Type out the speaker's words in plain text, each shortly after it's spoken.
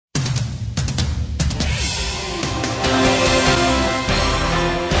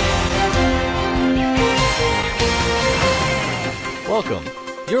Welcome.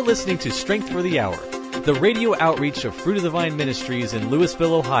 You're listening to Strength for the Hour, the radio outreach of Fruit of the Vine Ministries in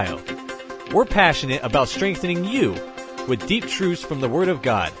Louisville, Ohio. We're passionate about strengthening you with deep truths from the Word of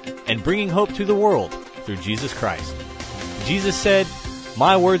God and bringing hope to the world through Jesus Christ. Jesus said,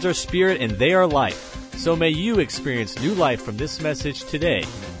 "My words are spirit and they are life." So may you experience new life from this message today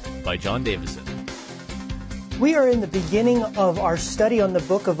by John Davison. We are in the beginning of our study on the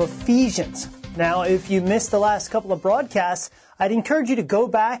book of Ephesians. Now, if you missed the last couple of broadcasts, I'd encourage you to go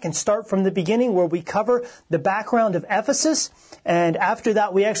back and start from the beginning where we cover the background of Ephesus. And after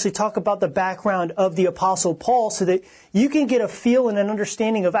that, we actually talk about the background of the Apostle Paul so that you can get a feel and an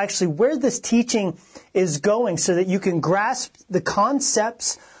understanding of actually where this teaching is going so that you can grasp the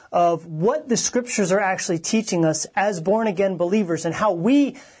concepts of what the Scriptures are actually teaching us as born-again believers and how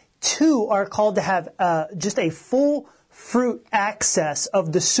we, too, are called to have just a full fruit access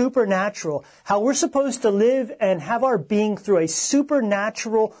of the supernatural, how we're supposed to live and have our being through a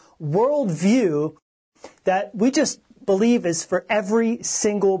supernatural worldview that we just believe is for every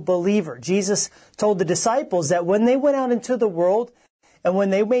single believer. Jesus told the disciples that when they went out into the world and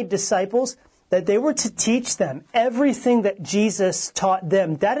when they made disciples, that they were to teach them everything that Jesus taught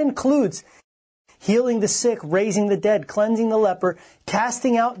them. That includes healing the sick, raising the dead, cleansing the leper,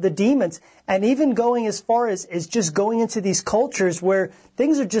 casting out the demons, and even going as far as just going into these cultures where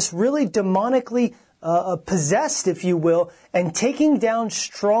things are just really demonically possessed, if you will, and taking down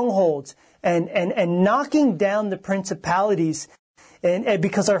strongholds and knocking down the principalities. And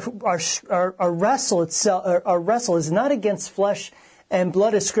because our wrestle is not against flesh and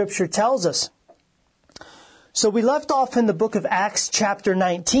blood, as Scripture tells us. So we left off in the book of Acts chapter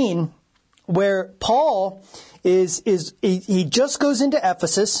 19, where Paul he just goes into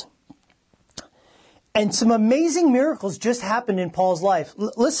Ephesus, and some amazing miracles just happened in Paul's life.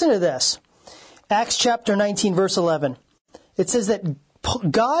 Listen to this. Acts chapter 19, verse 11. It says that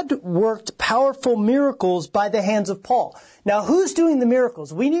God worked powerful miracles by the hands of Paul. Now, who's doing the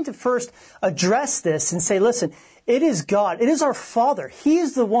miracles? We need to first address this and say, listen, it is God. It is our Father. He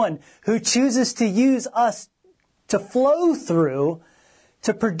is the one who chooses to use us to flow through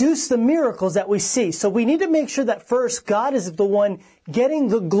to produce the miracles that we see. So we need to make sure that first God is the one getting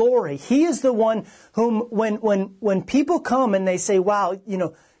the glory. He is the one whom, when people come and they say, wow,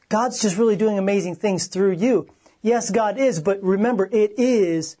 God's just really doing amazing things through you. Yes, God is, but remember, it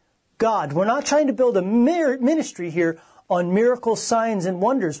is God. We're not trying to build a ministry here on miracles, signs, and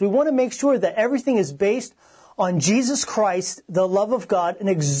wonders. We want to make sure that everything is based on Jesus Christ, the love of God, and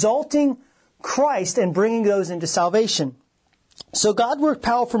exalting Christ and bringing those into salvation. So God worked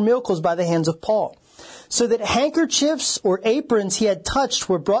powerful miracles by the hands of Paul, so that handkerchiefs or aprons he had touched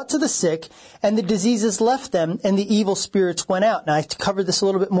were brought to the sick, and the diseases left them, and the evil spirits went out. Now, I covered this a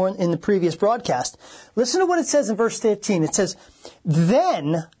little bit more in the previous broadcast. Listen to what it says in verse 15. It says,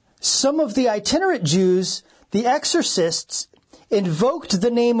 "Then some of the itinerant Jews, the exorcists, invoked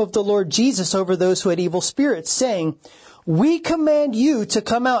the name of the Lord Jesus over those who had evil spirits, saying, 'We command you to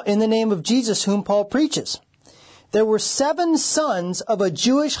come out in the name of Jesus whom Paul preaches.' There were 7 sons of a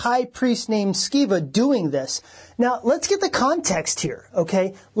Jewish high priest named Sceva doing this." Now, let's get the context here,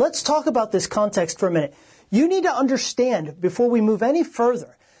 okay? Let's talk about this context for a minute. You need to understand, before we move any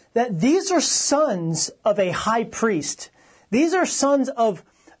further, that these are sons of a high priest. These are sons of,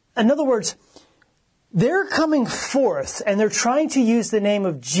 in other words, they're coming forth and they're trying to use the name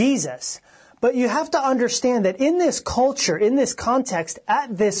of Jesus. But you have to understand that in this culture, in this context,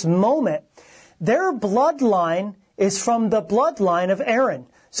 at this moment, their bloodline is from the bloodline of Aaron.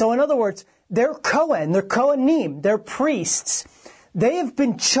 So in other words, they're Cohen, they're Kohanim, they're priests. They have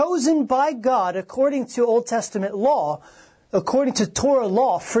been chosen by God according to Old Testament law, according to Torah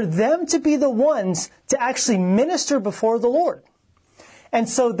law, for them to be the ones to actually minister before the Lord. And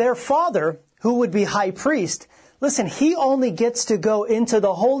so their father, who would be high priest, listen, he only gets to go into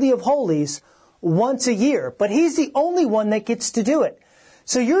the Holy of Holies once a year, but he's the only one that gets to do it.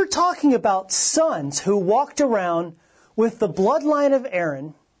 So you're talking about sons who walked around with the bloodline of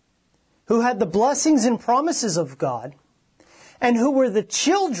Aaron, who had the blessings and promises of God, and who were the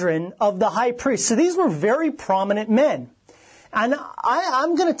children of the high priest. So these were very prominent men. And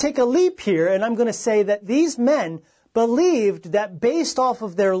I'm going to take a leap here, and I'm going to say that these men believed that based off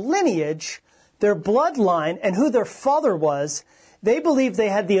of their lineage, their bloodline, and who their father was, they believed they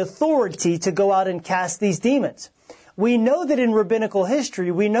had the authority to go out and cast these demons. We know that in rabbinical history,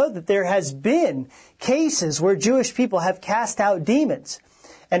 we know that there has been cases where Jewish people have cast out demons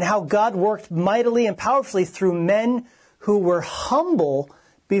and how God worked mightily and powerfully through men who were humble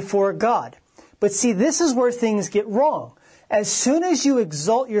before God. But see, this is where things get wrong. As soon as you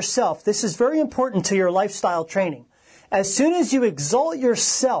exalt yourself, this is very important to your lifestyle training. as soon as you exalt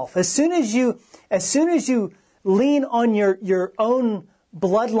yourself, as soon as you lean on your own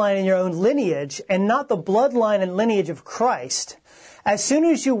bloodline and your own lineage and not the bloodline and lineage of Christ, as soon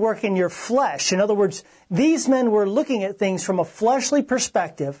as you work in your flesh, in other words, these men were looking at things from a fleshly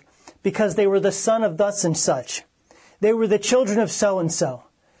perspective because they were the son of thus and such. They were the children of so and so.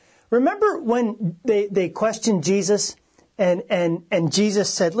 Remember when they questioned Jesus and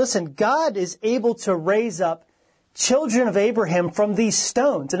Jesus said, listen, God is able to raise up children of Abraham from these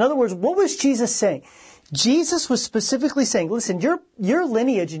stones. In other words, what was Jesus saying? Jesus was specifically saying, listen, your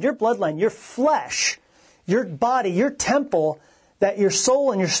lineage and your bloodline, your flesh, your body, your temple, that your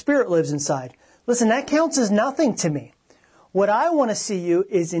soul and your spirit lives inside. Listen, that counts as nothing to me. What I want to see you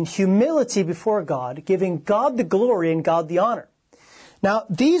is in humility before God, giving God the glory and God the honor. Now,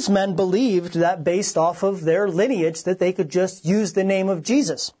 these men believed that based off of their lineage that they could just use the name of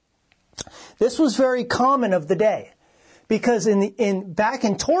Jesus. This was very common of the day because back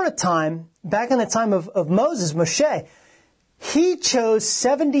in Torah time, back in the time of Moses, Moshe, he chose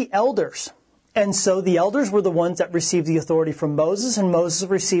 70 elders. And so the elders were the ones that received the authority from Moses, and Moses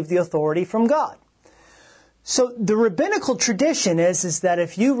received the authority from God. So the rabbinical tradition is that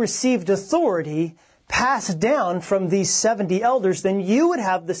if you received authority passed down from these 70 elders, then you would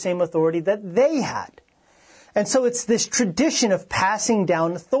have the same authority that they had. And so it's this tradition of passing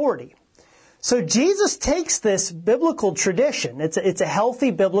down authority. So Jesus takes this biblical tradition, it's a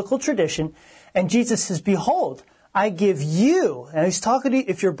healthy biblical tradition, and Jesus says, behold, I give you, and he's talking to you,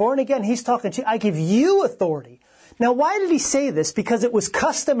 if you're born again, he's talking to you, I give you authority. Now, why did he say this? Because it was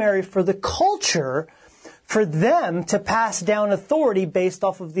customary for the culture for them to pass down authority based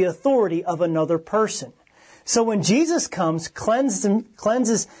off of the authority of another person. So when Jesus comes,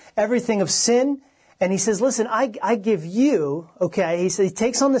 cleanses everything of sin, and he says, listen, I give you, okay, he says, he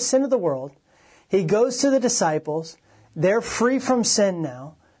takes on the sin of the world, he goes to the disciples, they're free from sin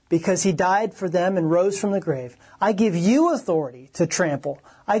now, because he died for them and rose from the grave. I give you authority to trample.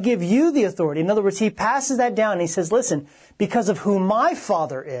 I give you the authority. In other words, he passes that down and he says, listen, because of who my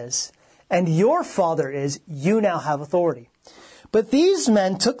Father is and your Father is, you now have authority. But these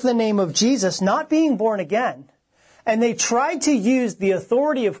men took the name of Jesus, not being born again, and they tried to use the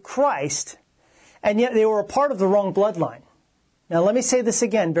authority of Christ, and yet they were a part of the wrong bloodline. Now let me say this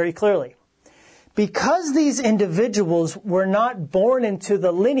again very clearly. Because these individuals were not born into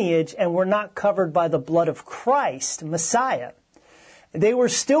the lineage and were not covered by the blood of Christ, Messiah, they were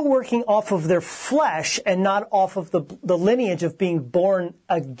still working off of their flesh and not off of the lineage of being born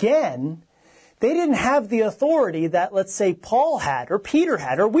again. They didn't have the authority that, let's say, Paul had or Peter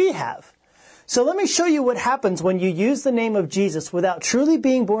had or we have. So let me show you what happens when you use the name of Jesus without truly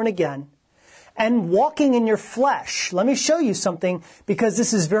being born again and walking in your flesh. Let me show you something, because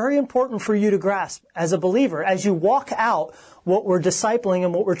this is very important for you to grasp as a believer as you walk out what we're discipling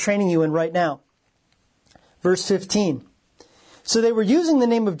and what we're training you in right now. Verse 15. So they were using the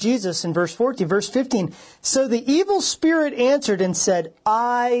name of Jesus in verse 14. Verse 15. So the evil spirit answered and said,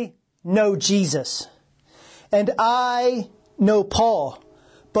 I know Jesus, and I know Paul,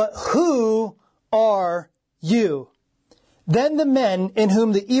 but who are you? Then the men in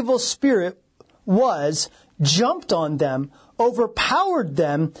whom the evil spirit was jumped on them, overpowered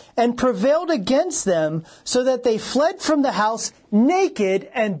them, and prevailed against them, so that they fled from the house naked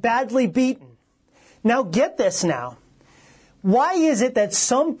and badly beaten. Now get this now. Why is it that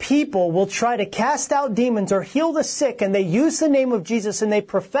some people will try to cast out demons or heal the sick, and they use the name of Jesus and they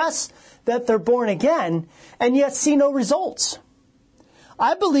profess that they're born again, and yet see no results?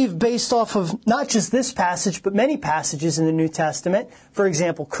 I believe, based off of not just this passage, but many passages in the New Testament, for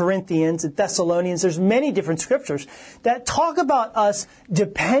example, Corinthians and Thessalonians, there's many different scriptures that talk about us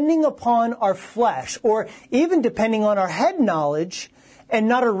depending upon our flesh, or even depending on our head knowledge, and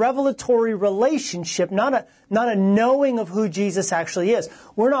not a revelatory relationship, not a knowing of who Jesus actually is.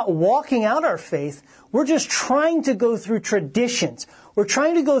 We're not walking out our faith. We're just trying to go through traditions. We're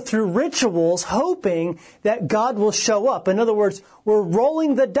trying to go through rituals, hoping that God will show up. In other words, we're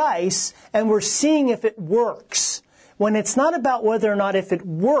rolling the dice and we're seeing if it works. When it's not about whether or not if it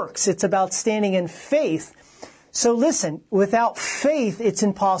works, it's about standing in faith. So listen, without faith, it's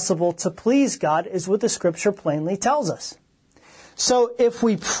impossible to please God, is what the scripture plainly tells us. So if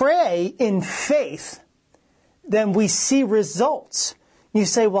we pray in faith, then we see results. You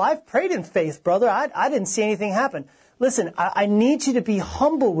say, well, I've prayed in faith, brother. I didn't see anything happen. Listen, I need you to be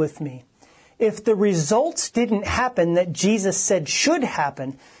humble with me. If the results didn't happen that Jesus said should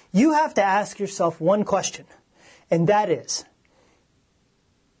happen, you have to ask yourself one question, and that is,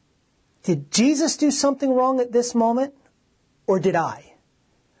 did Jesus do something wrong at this moment, or did I?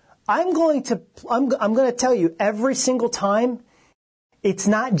 I'm going to tell you every single time, it's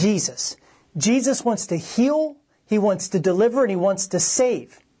not Jesus. Jesus wants to heal, He wants to deliver, and He wants to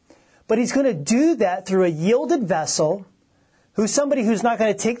save. But He's going to do that through a yielded vessel, who's somebody who's not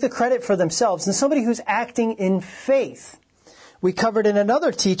going to take the credit for themselves, and somebody who's acting in faith. We covered in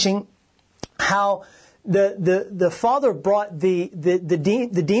another teaching how the father brought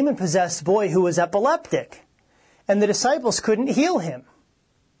the demon-possessed boy who was epileptic, and the disciples couldn't heal him.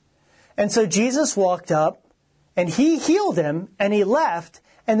 And so Jesus walked up, and He healed him, and He left,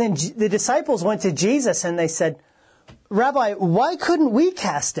 and then the disciples went to Jesus, and they said, Rabbi, why couldn't we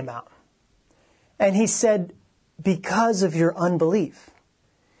cast him out? And He said, because of your unbelief.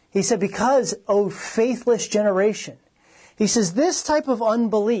 He said, because, O faithless generation. He says, this type of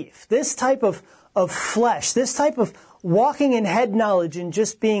unbelief, this type of flesh, this type of walking in head knowledge and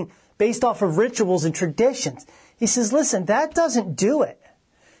just being based off of rituals and traditions. He says, listen, that doesn't do it.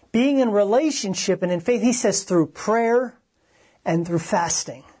 Being in relationship and in faith, He says, through prayer and through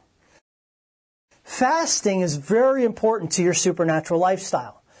fasting. Fasting is very important to your supernatural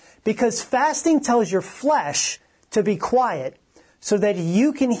lifestyle, because fasting tells your flesh to be quiet so that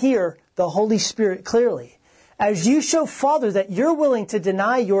you can hear the Holy Spirit clearly. As you show Father that you're willing to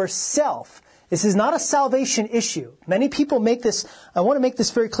deny yourself, this is not a salvation issue. Many people make this, I want to make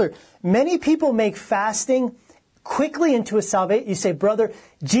this very clear. Many people make fasting quickly into a salvation. You say, brother,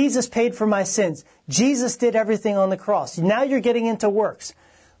 Jesus paid for my sins. Jesus did everything on the cross. Now you're getting into works.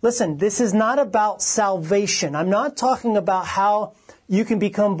 Listen, this is not about salvation. I'm not talking about how you can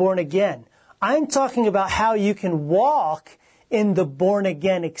become born again. I'm talking about how you can walk in the born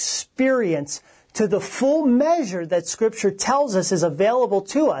again experience to the full measure that Scripture tells us is available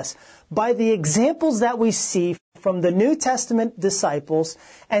to us by the examples that we see from the New Testament disciples,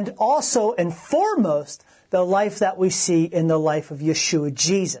 and also and foremost the life that we see in the life of Yeshua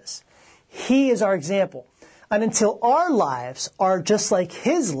Jesus. He is our example. And until our lives are just like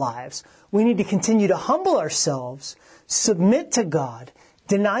His lives, we need to continue to humble ourselves, submit to God,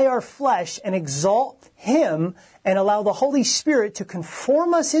 deny our flesh, and exalt Him, and allow the Holy Spirit to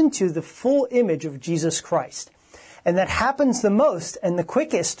conform us into the full image of Jesus Christ. And that happens the most and the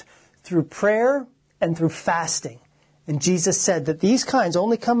quickest through prayer and through fasting. And Jesus said that these kinds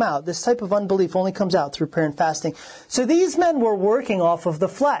only come out, this type of unbelief only comes out through prayer and fasting. So these men were working off of the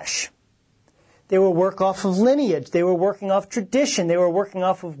flesh. They were working off of lineage. They were working off tradition. They were working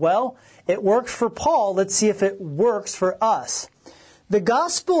off of, well, it worked for Paul. Let's see if it works for us. The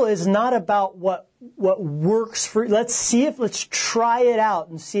gospel is not about what works for, let's try it out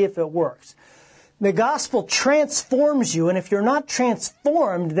and see if it works. The gospel transforms you, and if you're not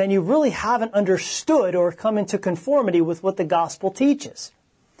transformed, then you really haven't understood or come into conformity with what the gospel teaches.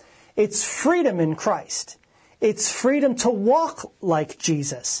 It's freedom in Christ. It's freedom to walk like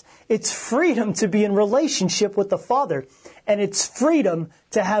Jesus. It's freedom to be in relationship with the Father. And it's freedom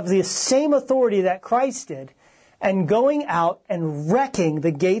to have the same authority that Christ did, and going out and wrecking the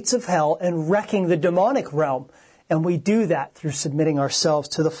gates of hell and wrecking the demonic realm. And we do that through submitting ourselves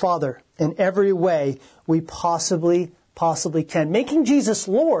to the Father in every way we possibly can. Making Jesus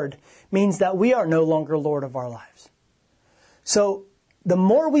Lord means that we are no longer Lord of our lives. So the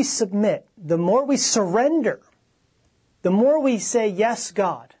more we submit, the more we surrender, the more we say, yes,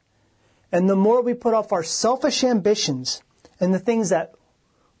 God, and the more we put off our selfish ambitions and the things that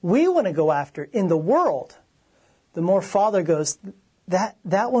we want to go after in the world, the more Father goes, that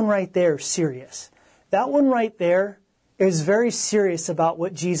one right there is serious. That one right there is very serious about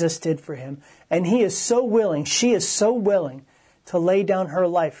what Jesus did for him. And he is so willing, she is so willing to lay down her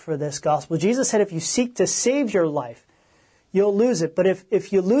life for this gospel. Jesus said, if you seek to save your life, you'll lose it. But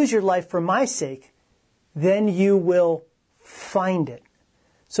if you lose your life for my sake, then you will find it.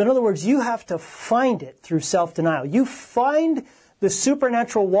 So in other words, you have to find it through self-denial. You find the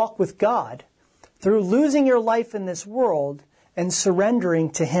supernatural walk with God through losing your life in this world and surrendering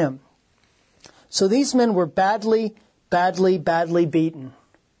to Him. So these men were badly beaten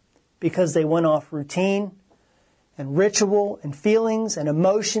because they went off routine and ritual and feelings and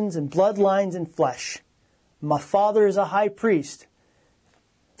emotions and bloodlines and flesh. My Father is a high priest.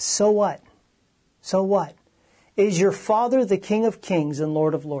 So what? So what? Is your Father the King of Kings and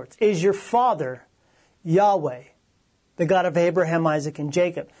Lord of Lords? Is your Father Yahweh, the God of Abraham, Isaac, and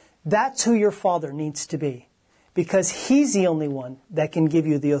Jacob? That's who your Father needs to be, because He's the only one that can give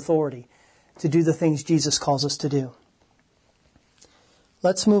you the authority to do the things Jesus calls us to do.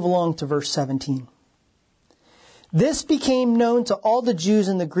 Let's move along to verse 17. This became known to all the Jews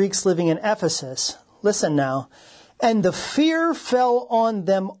and the Greeks living in Ephesus. Listen now. And the fear fell on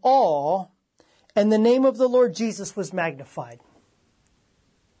them all, and the name of the Lord Jesus was magnified.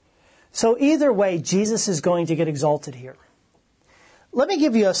 So either way, Jesus is going to get exalted here. Let me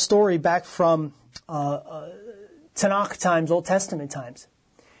give you a story back from Tanakh times, Old Testament times.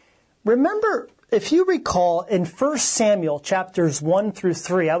 Remember, if you recall, in 1 Samuel chapters 1 through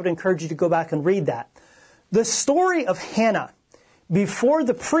 3, I would encourage you to go back and read that. The story of Hannah before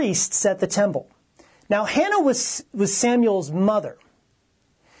the priests at the temple. Now, Hannah was Samuel's mother.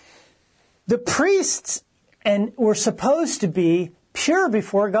 The priests were supposed to be pure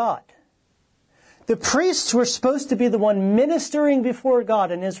before God. The priests were supposed to be the one ministering before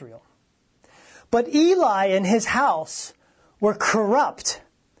God in Israel. But Eli and his house were corrupt.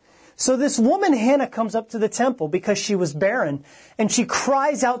 So this woman, Hannah, comes up to the temple because she was barren, and she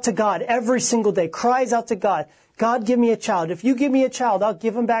cries out to God every single day, cries out to God, God, give me a child. If you give me a child, I'll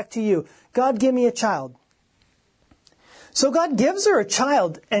give him back to you. God, give me a child. So God gives her a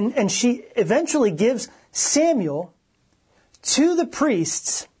child, and she eventually gives Samuel to the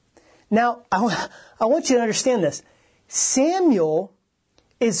priests. Now, I want you to understand this. Samuel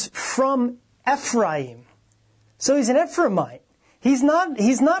is from Ephraim. So he's an Ephraimite. He's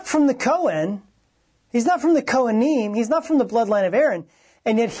not from the Cohen. He's not from the Kohanim. He's not from the bloodline of Aaron.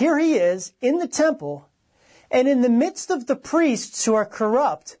 And yet here he is in the temple. And in the midst of the priests who are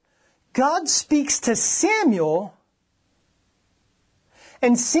corrupt, God speaks to Samuel.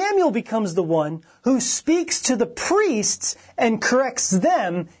 And Samuel becomes the one who speaks to the priests and corrects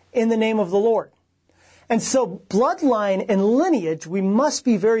them in the name of the Lord. And so bloodline and lineage, we must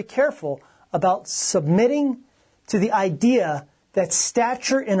be very careful about submitting to the idea that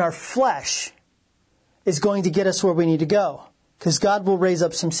stature in our flesh is going to get us where we need to go. Because God will raise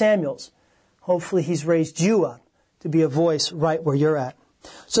up some Samuels. Hopefully he's raised you up to be a voice right where you're at.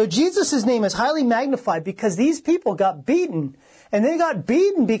 So Jesus' name is highly magnified because these people got beaten. And they got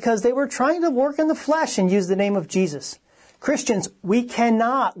beaten because they were trying to work in the flesh and use the name of Jesus. Christians, we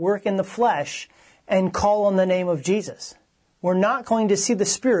cannot work in the flesh and call on the name of Jesus. We're not going to see the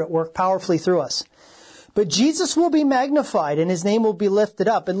Spirit work powerfully through us. But Jesus will be magnified and his name will be lifted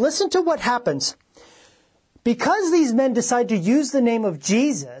up. And listen to what happens. Because these men decide to use the name of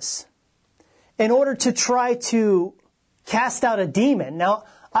Jesus in order to try to cast out a demon. Now,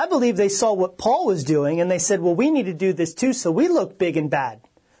 I believe they saw what Paul was doing and they said, well, we need to do this too so we look big and bad.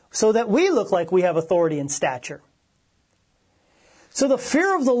 So that we look like we have authority and stature. So the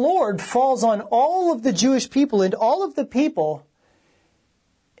fear of the Lord falls on all of the Jewish people and all of the people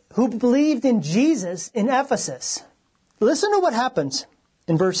who believed in Jesus in Ephesus. Listen to what happens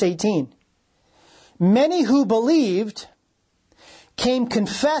in verse 18. Many who believed came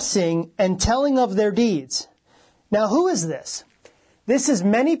confessing and telling of their deeds. Now, who is this? This is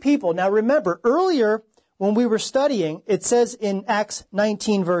many people. Now, remember, earlier when we were studying, it says in Acts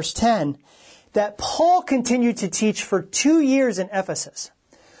 19, verse 10, that Paul continued to teach for 2 years in Ephesus.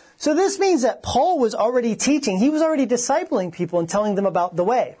 So this means that Paul was already teaching. He was already discipling people and telling them about the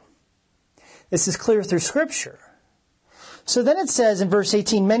way. This is clear through Scripture. So then it says in verse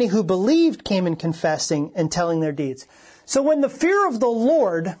 18, many who believed came in confessing and telling their deeds. So when the fear of the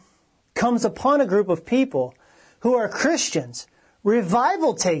Lord comes upon a group of people who are Christians,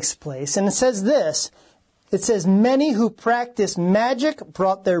 revival takes place. And it says this, it says, many who practiced magic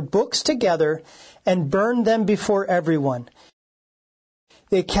brought their books together and burned them before everyone.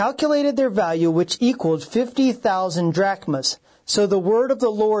 They calculated their value, which equaled 50,000 drachmas. So the word of the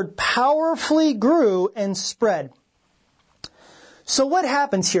Lord powerfully grew and spread. So what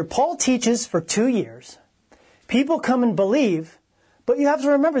happens here? Paul teaches for 2 years. People come and believe, but you have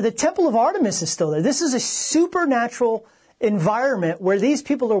to remember the temple of Artemis is still there. This is a supernatural environment where these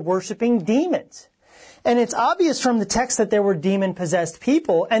people are worshiping demons. And it's obvious from the text that there were demon-possessed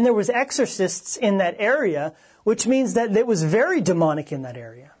people, and there was exorcists in that area, which means that it was very demonic in that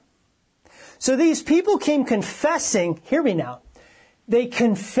area. So these people came confessing, hear me now, they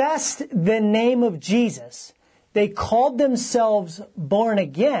confessed the name of Jesus. They called themselves born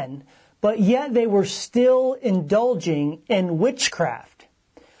again, but yet they were still indulging in witchcraft.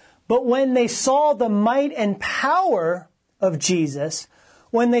 But when they saw the might and power of Jesus,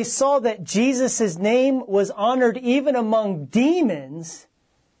 when they saw that Jesus' name was honored even among demons,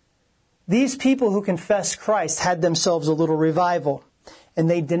 these people who confessed Christ had themselves a little revival, and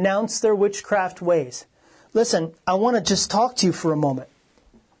they denounced their witchcraft ways. Listen, I want to just talk to you for a moment.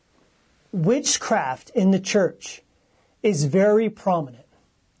 Witchcraft in the church is very prominent.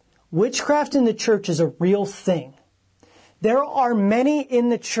 Witchcraft in the church is a real thing. There are many in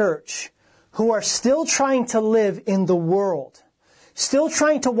the church who are still trying to live in the world, still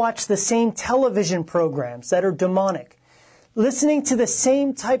trying to watch the same television programs that are demonic, listening to the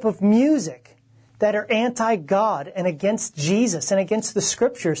same type of music that are anti-God and against Jesus and against the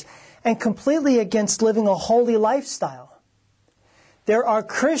Scriptures. and completely against living a holy lifestyle. There are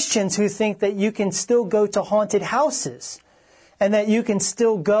Christians who think that you can still go to haunted houses and that you can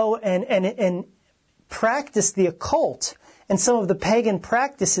still go and practice the occult and some of the pagan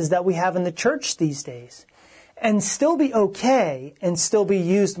practices that we have in the church these days and still be okay and still be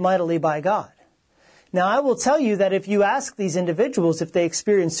used mightily by God. Now, I will tell you that if you ask these individuals if they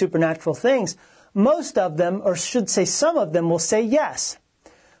experience supernatural things, most of them, or should say some of them, will say yes.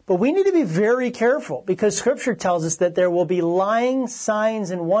 But we need to be very careful because Scripture tells us that there will be lying signs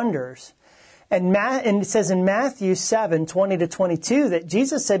and wonders. And it says in Matthew 7:20-22 that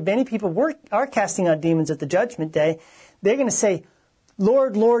Jesus said many people are casting out demons at the judgment day. They're going to say,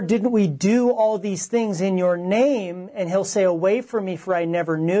 Lord, Lord, didn't we do all these things in your name? And he'll say, away from me, for I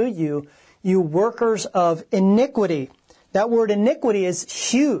never knew you, you workers of iniquity. That word iniquity is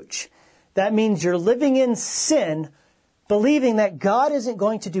huge. That means you're living in sin, believing that God isn't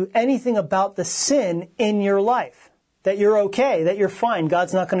going to do anything about the sin in your life. That you're okay, that you're fine.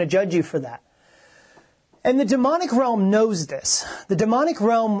 God's not going to judge you for that. And the demonic realm knows this. The demonic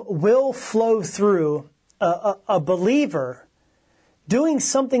realm will flow through a believer doing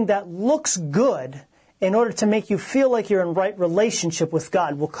something that looks good in order to make you feel like you're in right relationship with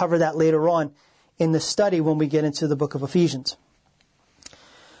God. We'll cover that later on in the study when we get into the book of Ephesians.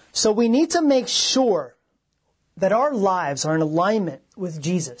 So we need to make sure that our lives are in alignment with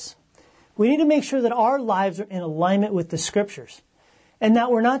Jesus. We need to make sure that our lives are in alignment with the Scriptures. And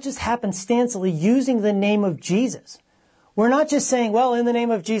that we're not just happenstancely using the name of Jesus. We're not just saying, well, in the name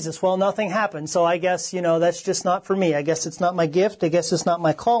of Jesus, well, nothing happened, so I guess, that's just not for me. I guess it's not my gift. I guess it's not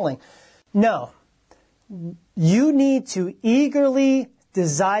my calling. No. You need to eagerly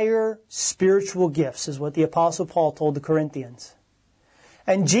desire spiritual gifts, is what the Apostle Paul told the Corinthians.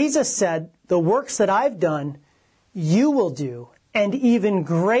 And Jesus said, the works that I've done, you will do, and even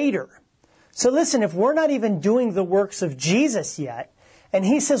greater. So listen, if we're not even doing the works of Jesus yet, and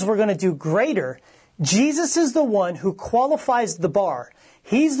he says we're going to do greater, Jesus is the one who qualifies the bar.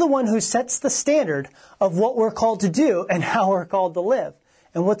 He's the one who sets the standard of what we're called to do and how we're called to live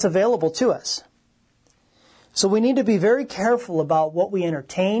and what's available to us. So we need to be very careful about what we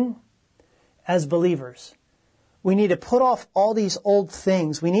entertain as believers. We need to put off all these old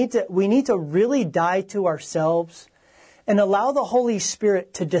things. We need to really die to ourselves and allow the Holy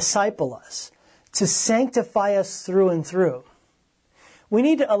Spirit to disciple us, to sanctify us through and through. We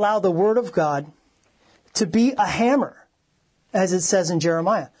need to allow the Word of God to be a hammer, as it says in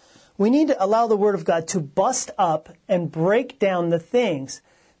Jeremiah. We need to allow the Word of God to bust up and break down the things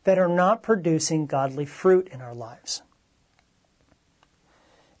that are not producing godly fruit in our lives.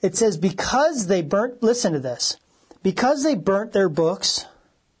 It says, because they burnt, listen to this, because they burnt their books,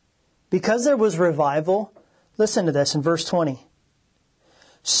 because there was revival, listen to this in verse 20.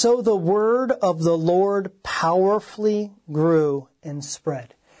 So the word of the Lord powerfully grew and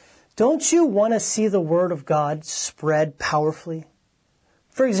spread. Don't you want to see the Word of God spread powerfully?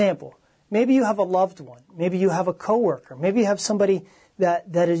 For example, maybe you have a loved one. Maybe you have a coworker. Maybe you have somebody that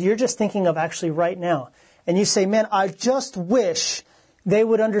you're just thinking of actually right now. And you say, man, I just wish they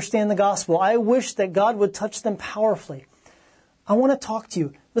would understand the gospel. I wish that God would touch them powerfully. I want to talk to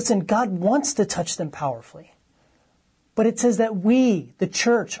you. Listen, God wants to touch them powerfully. But it says that we, the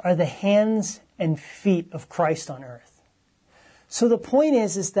church, are the hands and feet of Christ on earth. So the point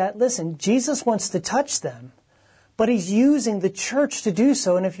is that, listen, Jesus wants to touch them, but He's using the church to do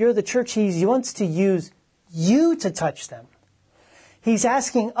so. And if you're the church, He wants to use you to touch them. He's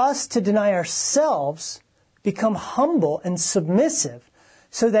asking us to deny ourselves, become humble and submissive,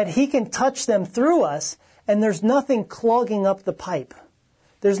 so that He can touch them through us, and there's nothing clogging up the pipe.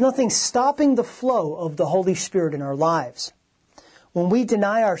 There's nothing stopping the flow of the Holy Spirit in our lives. When we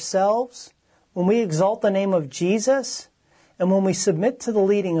deny ourselves, when we exalt the name of Jesus, and when we submit to the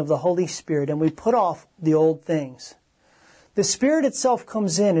leading of the Holy Spirit and we put off the old things, the Spirit itself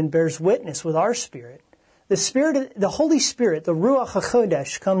comes in and bears witness with our spirit. The Holy Spirit, the Ruach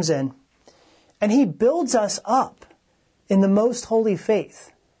HaKodesh, comes in and He builds us up in the most holy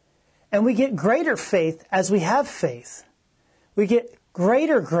faith. And we get greater faith as we have faith. We get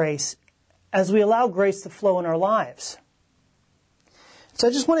greater grace as we allow grace to flow in our lives. So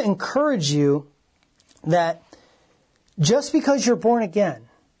I just want to encourage you that just because you're born again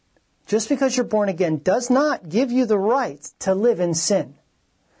does not give you the right to live in sin.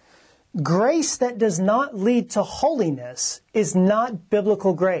 Grace that does not lead to holiness is not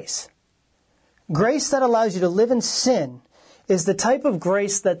biblical grace. Grace that allows you to live in sin is the type of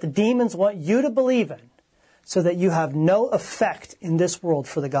grace that the demons want you to believe in so that you have no effect in this world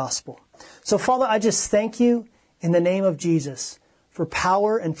for the gospel. So Father, I just thank you in the name of Jesus for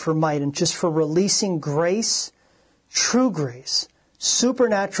power and for might, and just for releasing grace, true grace,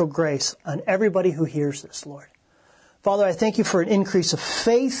 supernatural grace on everybody who hears this, Lord. Father, I thank you for an increase of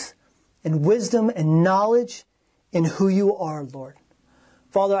faith and wisdom and knowledge in who you are, Lord.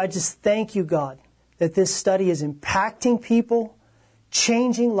 Father, I just thank you, God, that this study is impacting people,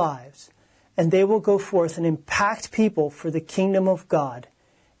 changing lives, and they will go forth and impact people for the kingdom of God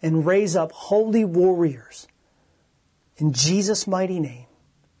and raise up holy warriors. In Jesus' mighty name,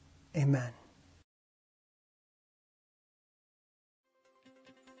 amen.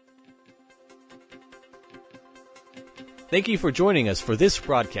 Thank you for joining us for this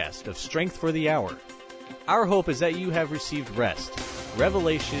broadcast of Strength for the Hour. Our hope is that you have received rest,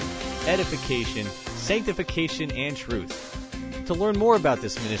 revelation, edification, sanctification, and truth. To learn more about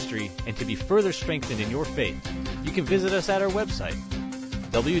this ministry and to be further strengthened in your faith, you can visit us at our website,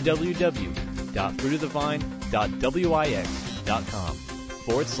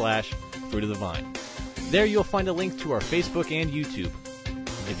 www.fruitofthevine.wix.com/Fruit of the Vine. There you'll find a link to our Facebook and YouTube.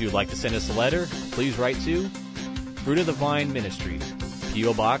 If you'd like to send us a letter, please write to Fruit of the Vine Ministries,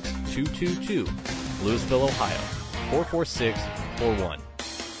 P.O. Box 222, Louisville, Ohio, 44641.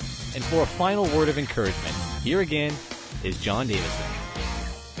 And for a final word of encouragement, here again is John Davison.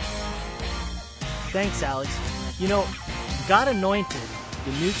 Thanks, Alex. You know, God anointed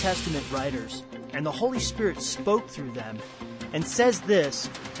the New Testament writers, and the Holy Spirit spoke through them, and says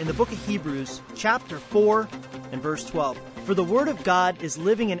this in the book of Hebrews, chapter 4 and verse 12. For the word of God is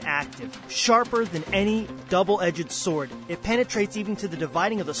living and active, sharper than any double-edged sword. It penetrates even to the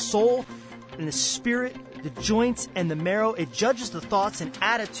dividing of the soul and the spirit, the joints and the marrow. It judges the thoughts and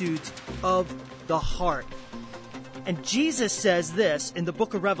attitudes of the heart. And Jesus says this in the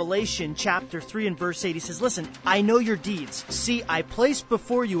book of Revelation, chapter 3 and verse 8. He says, listen, I know your deeds. See, I placed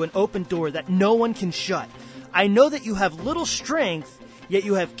before you an open door that no one can shut. I know that you have little strength, yet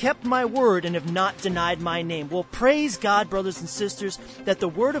you have kept my word and have not denied my name. Well, praise God, brothers and sisters, that the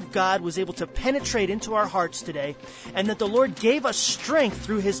word of God was able to penetrate into our hearts today, and that the Lord gave us strength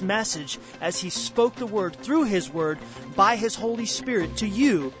through his message as he spoke the word through his word by his Holy Spirit to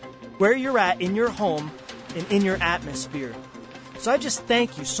you, where you're at in your home and in your atmosphere. So I just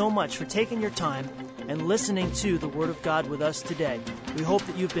thank you so much for taking your time and listening to the Word of God with us today. We hope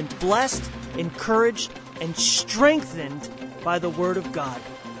that you've been blessed, encouraged, and strengthened by the Word of God.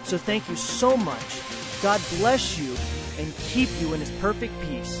 So thank you so much. God bless you and keep you in his perfect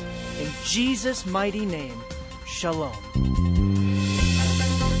peace. In Jesus' mighty name, shalom.